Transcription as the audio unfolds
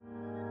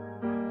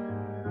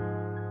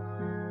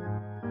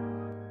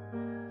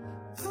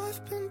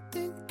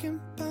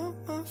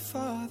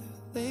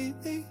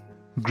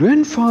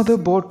Grandfather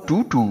bought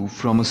Tutu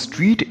from a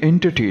street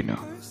entertainer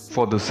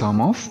for the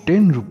sum of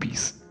 10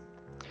 rupees.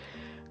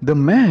 The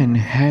man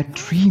had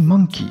 3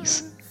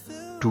 monkeys.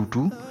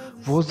 Tutu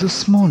was the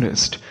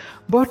smallest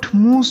but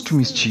most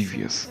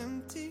mischievous.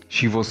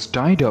 She was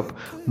tied up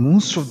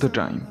most of the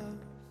time.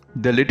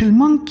 The little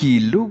monkey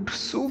looked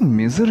so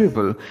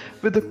miserable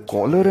with a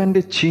collar and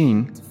a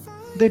chain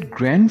that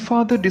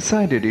grandfather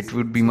decided it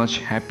would be much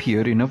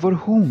happier in our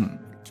home.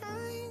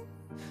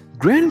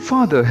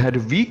 Grandfather had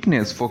a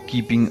weakness for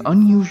keeping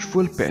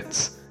unusual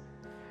pets.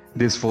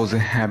 This was a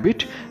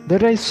habit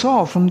that I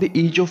saw from the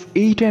age of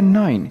 8 and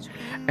 9,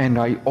 and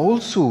I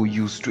also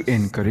used to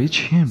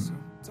encourage him.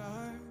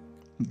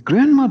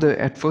 Grandmother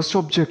at first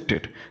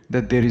objected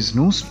that there is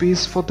no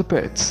space for the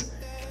pets.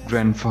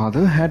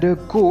 Grandfather had a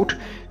goat,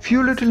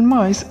 few little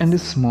mice, and a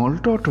small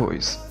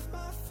tortoise.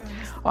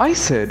 I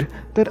said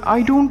that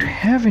I don't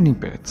have any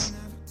pets.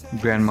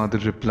 Grandmother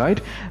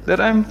replied that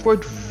I am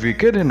quite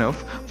wicked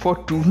enough for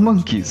 2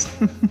 monkeys.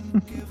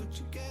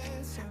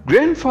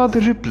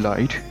 Grandfather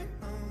replied,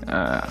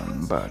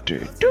 but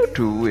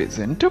Tutu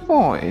isn't a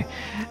boy.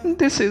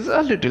 This is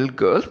a little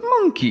girl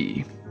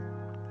monkey.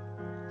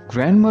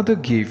 Grandmother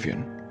gave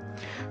in.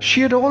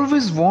 She had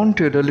always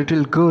wanted a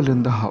little girl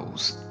in the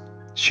house.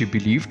 She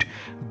believed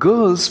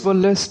girls were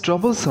less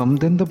troublesome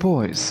than the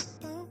boys.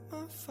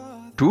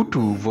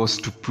 Tutu was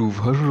to prove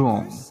her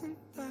wrong.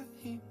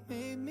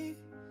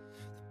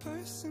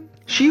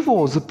 She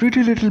was a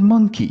pretty little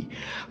monkey.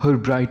 Her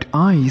bright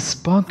eyes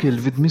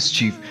sparkled with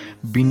mischief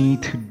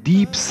beneath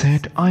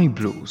deep-set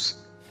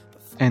eyebrows,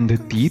 and the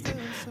teeth,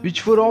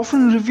 which were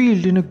often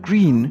revealed in a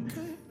grin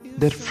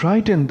that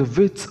frightened the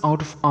wits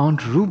out of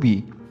Aunt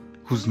Ruby,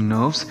 whose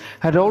nerves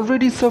had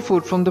already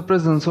suffered from the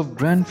presence of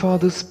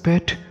grandfather's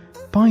pet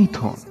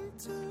python.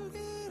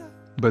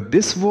 But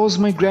this was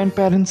my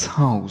grandparents'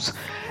 house,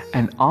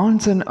 and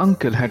aunts and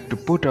uncle had to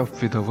put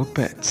up with our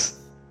pets.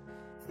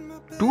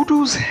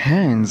 Tutu's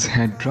hands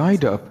had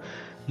dried up,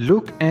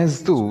 look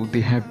as though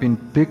they had been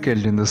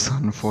pickled in the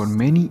sun for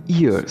many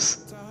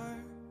years.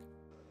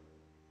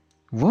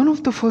 One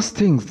of the first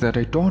things that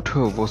I taught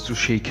her was to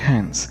shake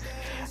hands,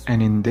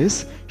 and in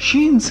this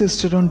she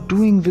insisted on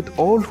doing with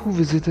all who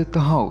visited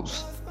the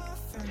house.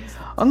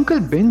 Uncle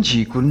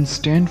Benji couldn't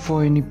stand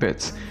for any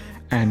pets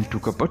and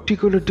took a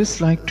particular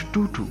dislike to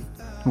Tutu,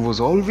 who was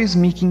always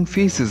making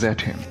faces at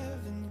him.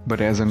 But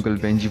as Uncle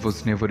Benji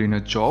was never in a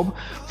job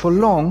for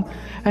long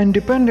and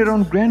depended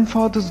on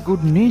grandfather's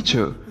good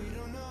nature,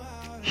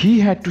 he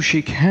had to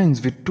shake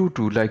hands with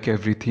Tutu like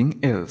everything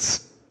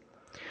else.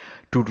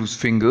 Tutu's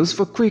fingers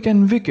were quick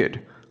and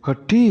wicked. Her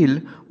tail,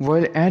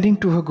 while adding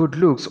to her good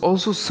looks,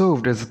 also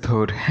served as a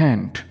third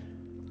hand.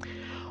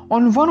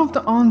 On one of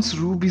the Aunt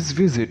Ruby's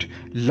visit,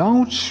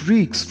 loud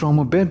shrieks from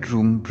a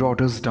bedroom brought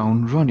us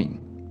down running.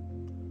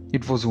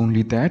 It was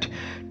only that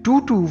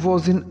Tutu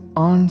was in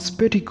Aunt's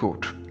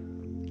petticoat.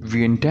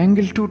 We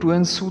entangled Tutu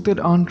and soothed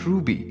Aunt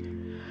Ruby.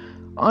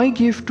 I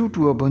gave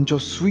Tutu a bunch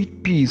of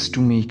sweet peas to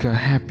make her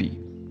happy.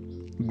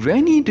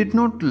 Granny did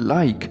not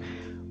like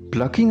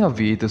plucking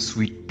away the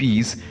sweet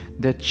peas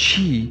that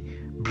she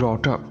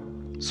brought up,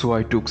 so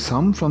I took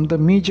some from the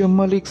Major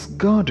Malik's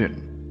garden.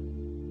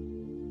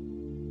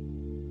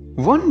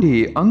 One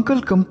day,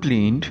 Uncle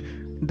complained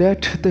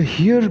that the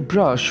hair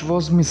brush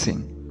was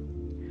missing.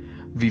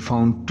 We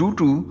found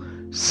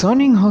Tutu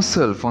sunning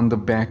herself on the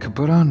back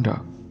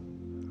veranda.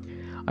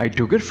 I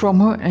took it from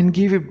her and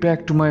gave it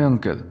back to my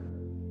uncle.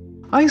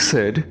 I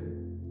said,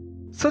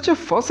 "Such a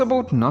fuss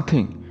about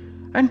nothing,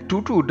 and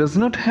Tutu does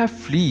not have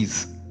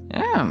fleas.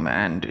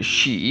 And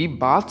she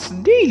baths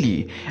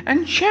daily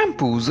and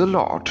shampoos a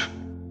lot."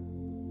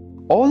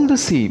 All the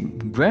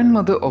same,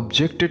 grandmother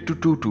objected to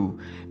Tutu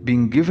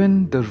being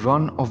given the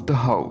run of the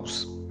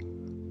house.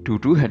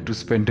 Tutu had to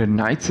spend her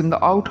nights in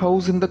the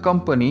outhouse in the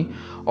company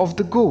of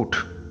the goat.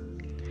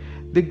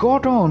 They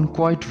got on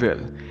quite well,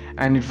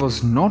 and it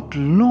was not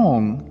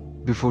long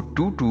before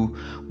Tutu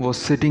was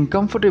sitting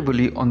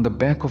comfortably on the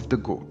back of the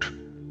goat,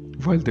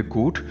 while the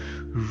goat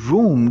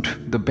roamed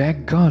the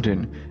back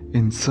garden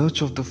in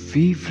search of the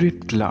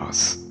favorite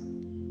glass.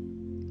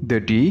 The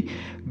day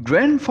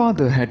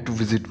grandfather had to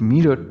visit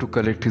Meerut to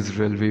collect his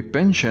railway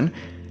pension,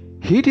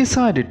 he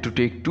decided to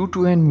take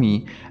Tutu and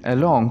me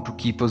along to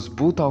keep us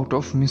both out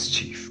of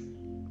mischief.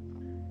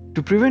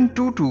 To prevent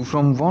Tutu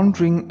from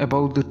wandering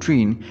about the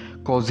train,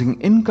 causing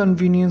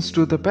inconvenience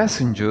to the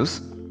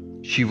passengers,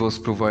 she was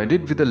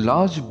provided with a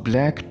large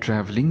black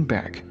travelling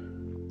bag.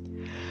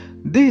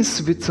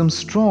 This, with some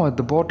straw at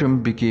the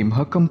bottom, became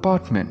her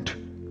compartment.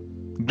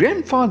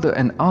 Grandfather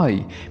and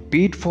I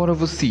paid for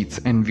our seats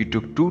and we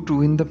took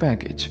Tutu in the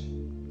baggage.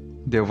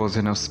 There was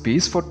enough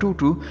space for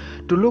Tutu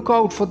to look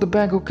out for the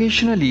bag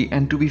occasionally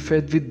and to be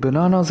fed with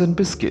bananas and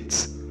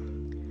biscuits.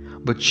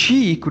 But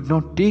she could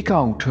not take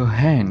out her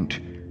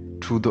hand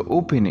through the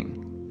opening,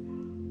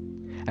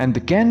 and the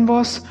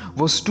canvas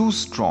was too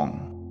strong.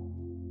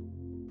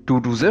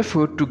 Tutu's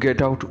effort to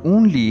get out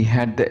only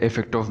had the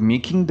effect of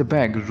making the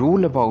bag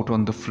roll about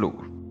on the floor.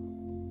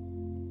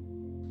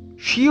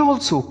 She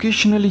also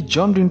occasionally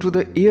jumped into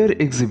the air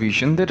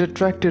exhibition that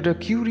attracted a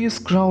curious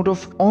crowd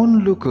of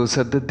onlookers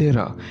at the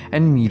Dera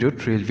and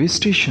Meerut railway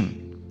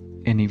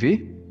station.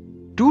 Anyway,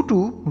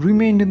 Tutu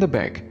remained in the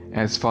bag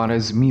as far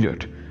as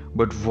Meerut,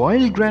 but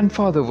while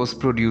grandfather was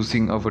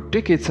producing our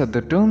tickets at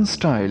the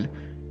turnstile,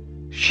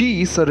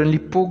 she suddenly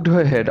poked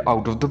her head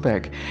out of the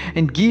bag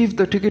and gave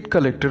the ticket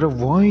collector a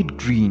wide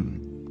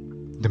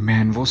grin. The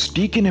man was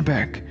taken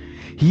aback.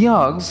 He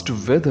asked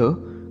whether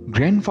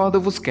grandfather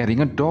was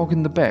carrying a dog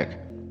in the bag.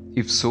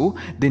 If so,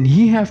 then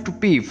he have to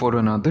pay for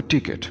another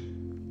ticket.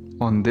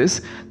 On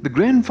this, the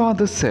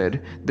grandfather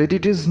said that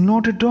it is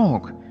not a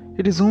dog,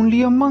 it is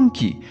only a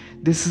monkey.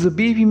 This is a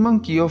baby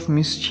monkey of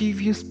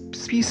mischievous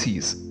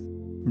species.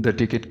 The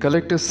ticket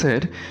collector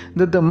said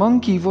that the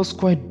monkey was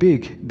quite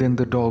big than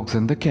the dogs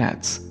and the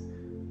cats.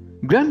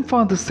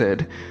 Grandfather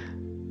said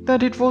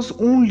that it was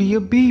only a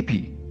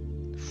baby.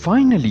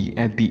 Finally,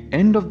 at the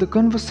end of the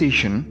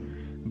conversation,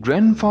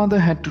 grandfather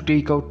had to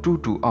take out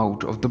Tutu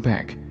out of the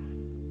bag.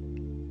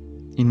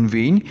 In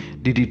vain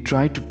did he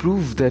try to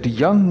prove that a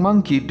young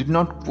monkey did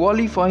not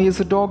qualify as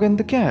a dog and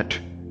the cat.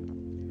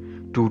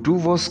 Tutu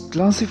was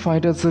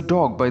classified as a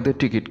dog by the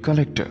ticket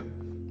collector.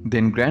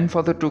 Then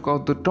grandfather took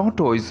out the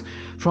tortoise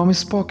from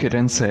his pocket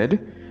and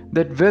said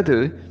that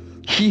whether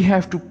he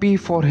have to pay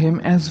for him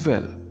as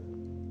well.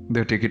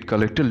 The ticket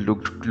collector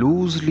looked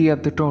closely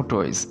at the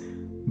tortoise,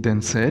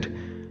 then said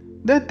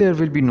that there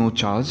will be no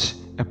charge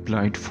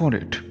applied for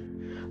it.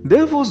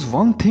 There was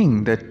one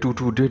thing that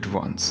Tutu did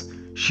once.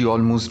 She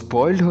almost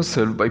boiled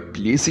herself by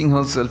placing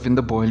herself in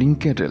the boiling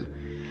kettle.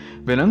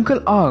 When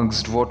uncle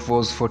asked what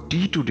was for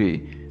tea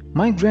today,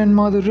 my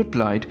grandmother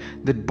replied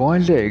that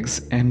boiled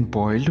eggs and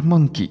boiled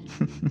monkey.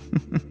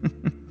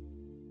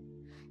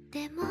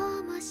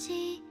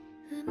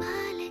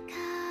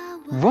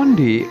 One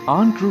day,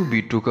 Aunt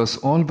Ruby took us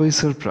all by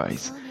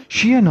surprise.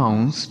 She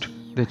announced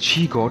that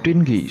she got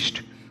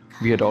engaged.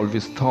 We had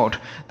always thought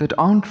that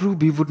Aunt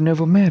Ruby would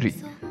never marry.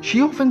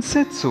 She often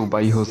said so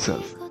by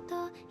herself.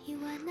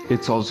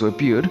 It also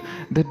appeared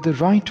that the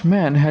right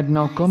man had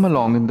now come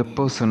along in the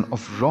person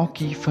of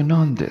Rocky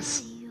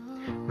Fernandez.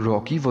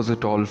 Rocky was a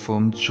tall,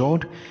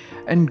 firm-jawed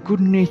and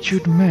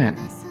good-natured man.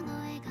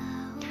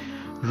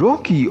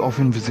 Rocky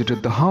often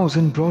visited the house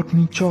and brought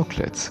me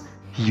chocolates.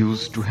 He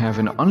used to have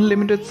an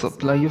unlimited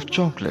supply of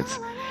chocolates,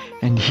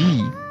 and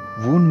he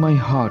won my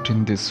heart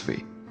in this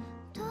way.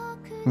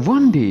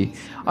 One day,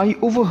 I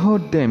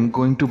overheard them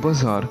going to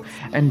bazaar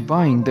and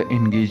buying the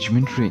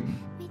engagement ring.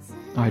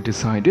 I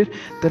decided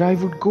that I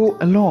would go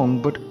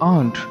along, but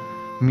Aunt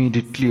made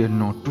it clear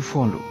not to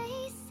follow.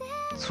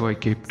 So I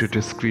kept a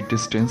discreet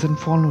distance and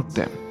followed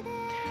them.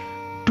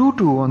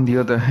 Tutu, on the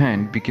other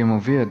hand, became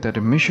aware that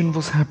a mission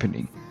was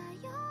happening.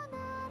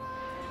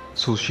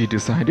 So she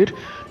decided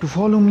to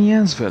follow me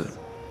as well.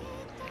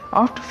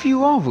 After a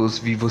few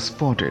hours, we were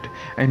spotted,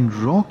 and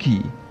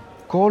Rocky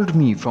called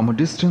me from a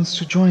distance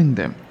to join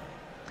them.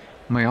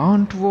 My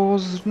aunt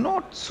was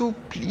not so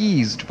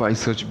pleased by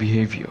such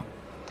behavior.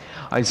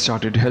 I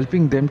started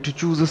helping them to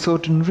choose a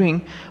certain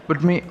ring,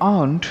 but my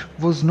aunt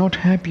was not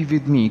happy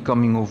with me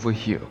coming over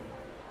here.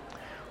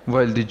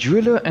 While the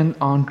jeweler and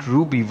Aunt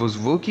Ruby was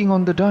working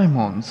on the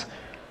diamonds,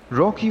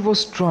 Rocky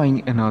was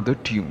trying another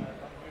tune.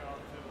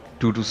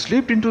 Tutu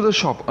slipped into the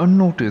shop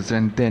unnoticed,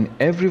 and then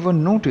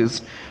everyone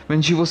noticed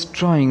when she was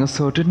trying a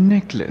certain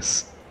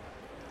necklace.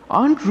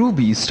 Aunt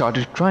Ruby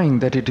started crying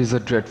that it is a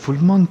dreadful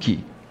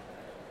monkey.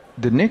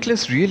 The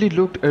necklace really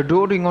looked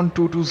adoring on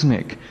Tutu's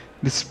neck.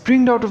 They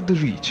springed out of the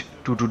reach.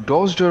 Tutu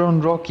dodged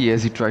around Rocky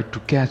as he tried to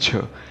catch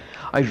her.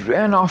 I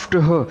ran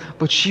after her,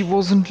 but she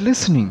wasn't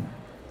listening.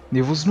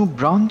 There was no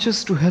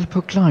branches to help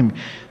her climb,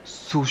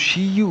 so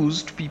she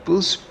used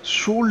people's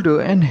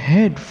shoulder and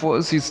head for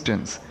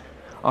assistance.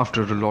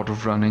 After a lot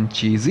of run and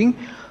chasing,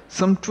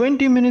 some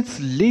 20 minutes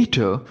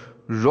later,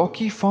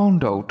 Rocky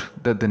found out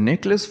that the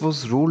necklace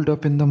was rolled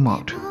up in the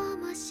mud.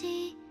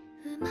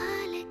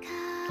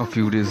 A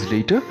few days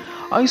later,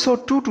 I saw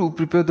Tutu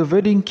prepare the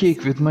wedding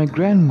cake with my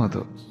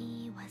grandmother.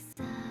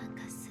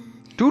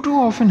 Tutu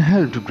often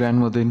helped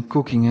grandmother in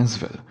cooking as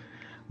well.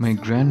 My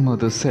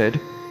grandmother said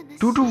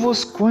Tutu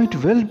was quite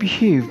well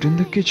behaved in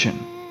the kitchen.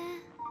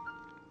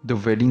 The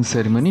wedding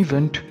ceremony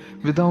went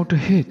without a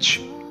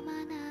hitch.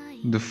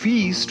 The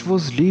feast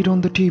was laid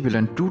on the table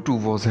and Tutu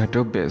was at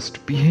her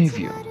best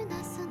behavior.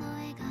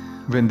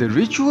 When the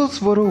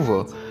rituals were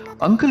over,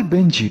 Uncle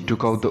Benji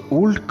took out the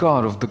old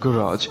car of the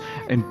garage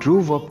and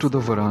drove up to the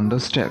veranda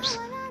steps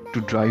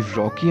to drive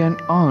Rocky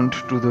and Aunt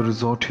to the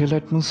resort hill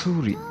at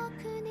Missouri.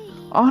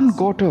 Aunt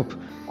got up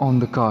on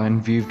the car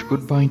and waved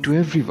goodbye to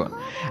everyone,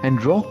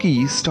 and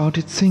Rocky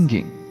started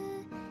singing.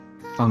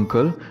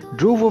 Uncle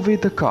drove away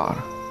the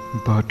car,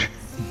 but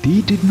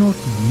they did not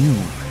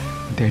know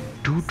that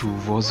Tutu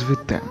was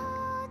with them.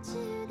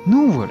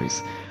 No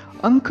worries,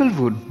 Uncle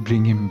would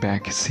bring him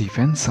back safe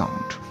and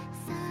sound.